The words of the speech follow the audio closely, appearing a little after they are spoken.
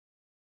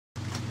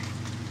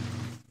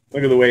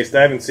Look at the waste.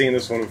 I haven't seen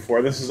this one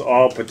before. This is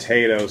all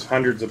potatoes,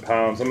 hundreds of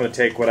pounds. I'm going to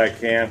take what I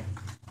can.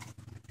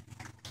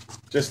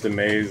 Just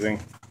amazing.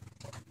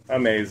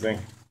 Amazing.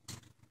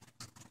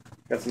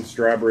 Got some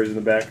strawberries in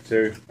the back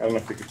too. I don't know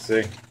if you can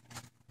see.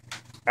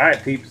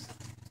 Alright, peeps.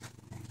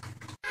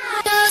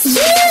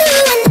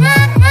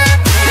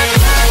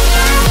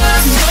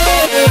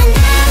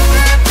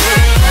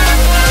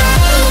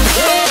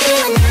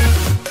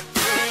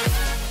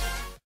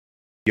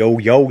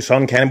 Yo,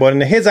 Sean Cannonball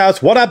into his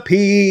house. What up,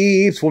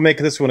 peeps? We'll make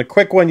this one a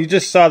quick one. You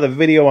just saw the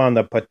video on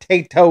the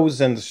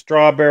potatoes and the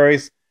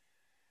strawberries.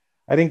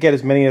 I didn't get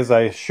as many as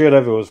I should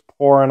have. It was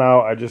pouring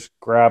out. I just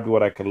grabbed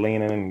what I could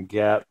lean in and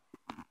get.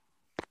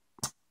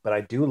 But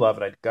I do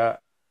love it. I got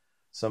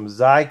some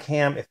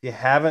Zicam. If you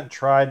haven't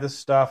tried this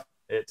stuff,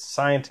 it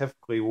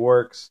scientifically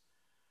works.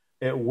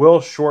 It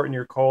will shorten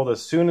your cold.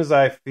 As soon as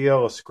I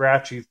feel a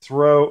scratchy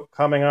throat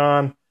coming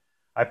on,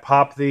 I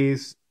pop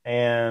these,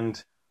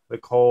 and the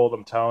cold,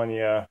 I'm telling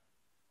you,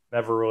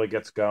 never really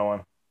gets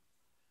going.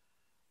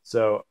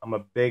 So I'm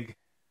a big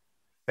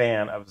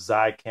fan of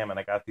Zicam, and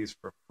I got these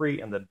for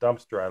free in the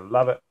dumpster. I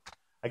love it.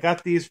 I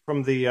got these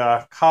from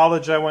the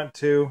college I went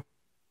to.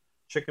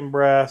 Chicken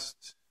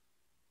breast,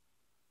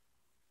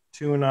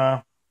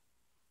 tuna,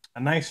 a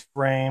nice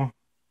frame.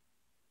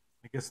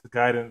 I guess the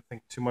guy didn't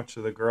think too much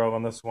of the girl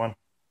on this one.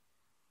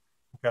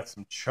 Got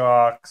some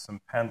chalk,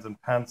 some pens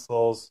and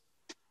pencils.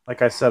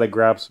 Like I said, I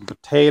grabbed some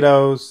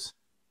potatoes.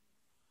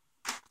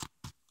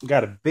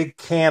 Got a big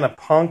can of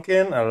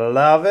pumpkin. I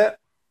love it.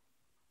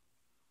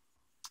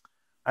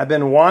 I've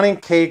been wanting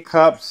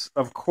K-Cups.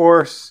 Of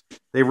course,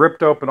 they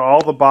ripped open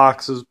all the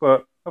boxes,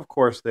 but of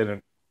course they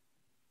didn't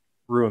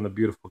ruin the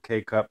beautiful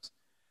K-Cups.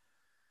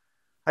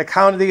 I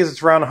counted these.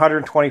 It's around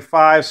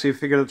 125, so you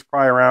figure it's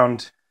probably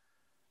around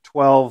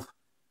 12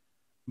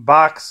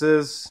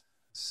 boxes.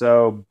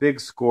 So big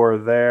score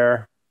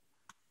there.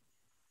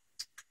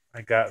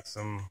 I got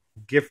some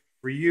gift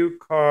for you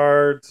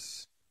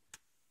cards.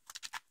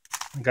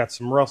 I got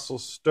some Russell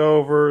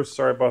Stovers.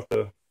 Sorry about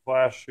the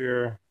flash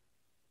here.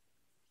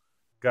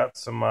 Got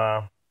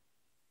some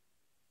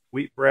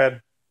wheat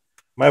bread.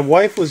 My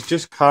wife was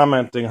just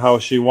commenting how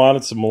she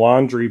wanted some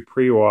laundry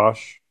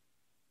pre-wash.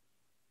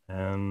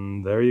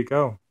 And there you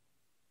go.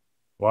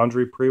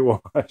 Laundry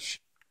pre-wash.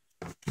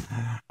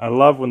 I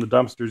love when the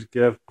dumpsters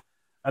give.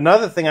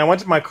 Another thing, I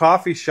went to my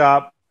coffee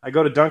shop. I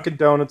go to Dunkin'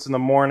 Donuts in the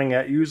morning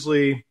at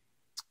usually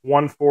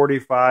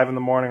 1:45 in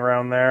the morning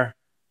around there.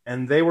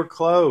 And they were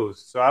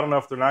closed. So I don't know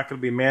if they're not going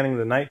to be manning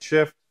the night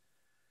shift.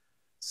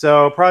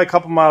 So probably a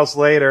couple miles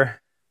later,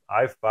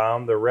 I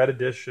found the red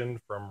edition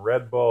from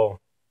Red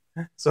Bull.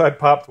 So I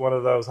popped one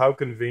of those. How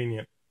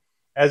convenient.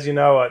 As you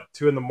know, at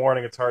 2 in the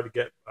morning, it's hard to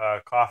get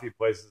coffee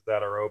places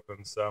that are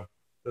open. So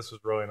this was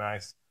really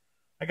nice.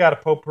 I got a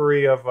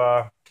potpourri of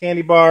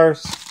candy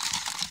bars.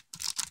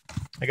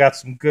 I got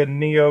some good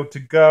Neo to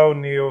go,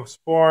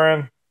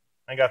 Neosporin.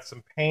 I got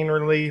some pain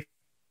relief.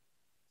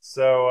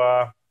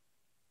 So,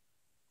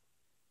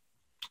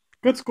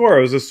 good score.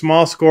 It was a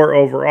small score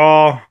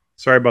overall.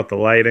 Sorry about the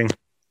lighting.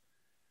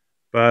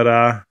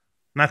 But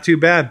not too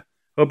bad.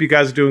 Hope you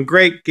guys are doing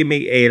great. Give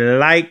me a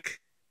like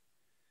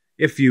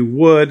if you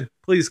would.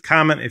 Please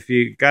comment if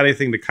you got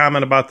anything to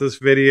comment about this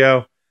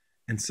video.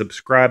 And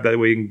subscribe. That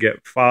way you can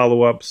get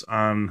follow-ups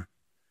on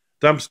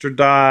dumpster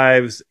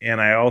dives. And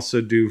I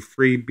also do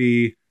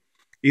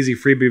easy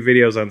freebie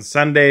videos on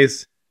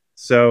Sundays.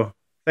 So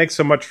thanks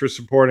so much for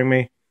supporting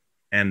me.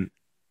 And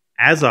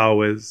as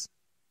always,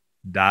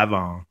 dive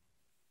on.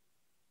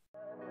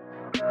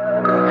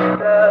 Tell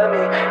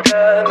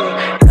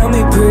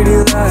me pretty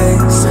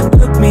lies,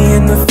 look me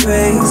in the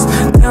face.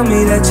 Tell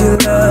me that you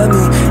love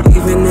me,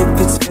 even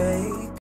if it's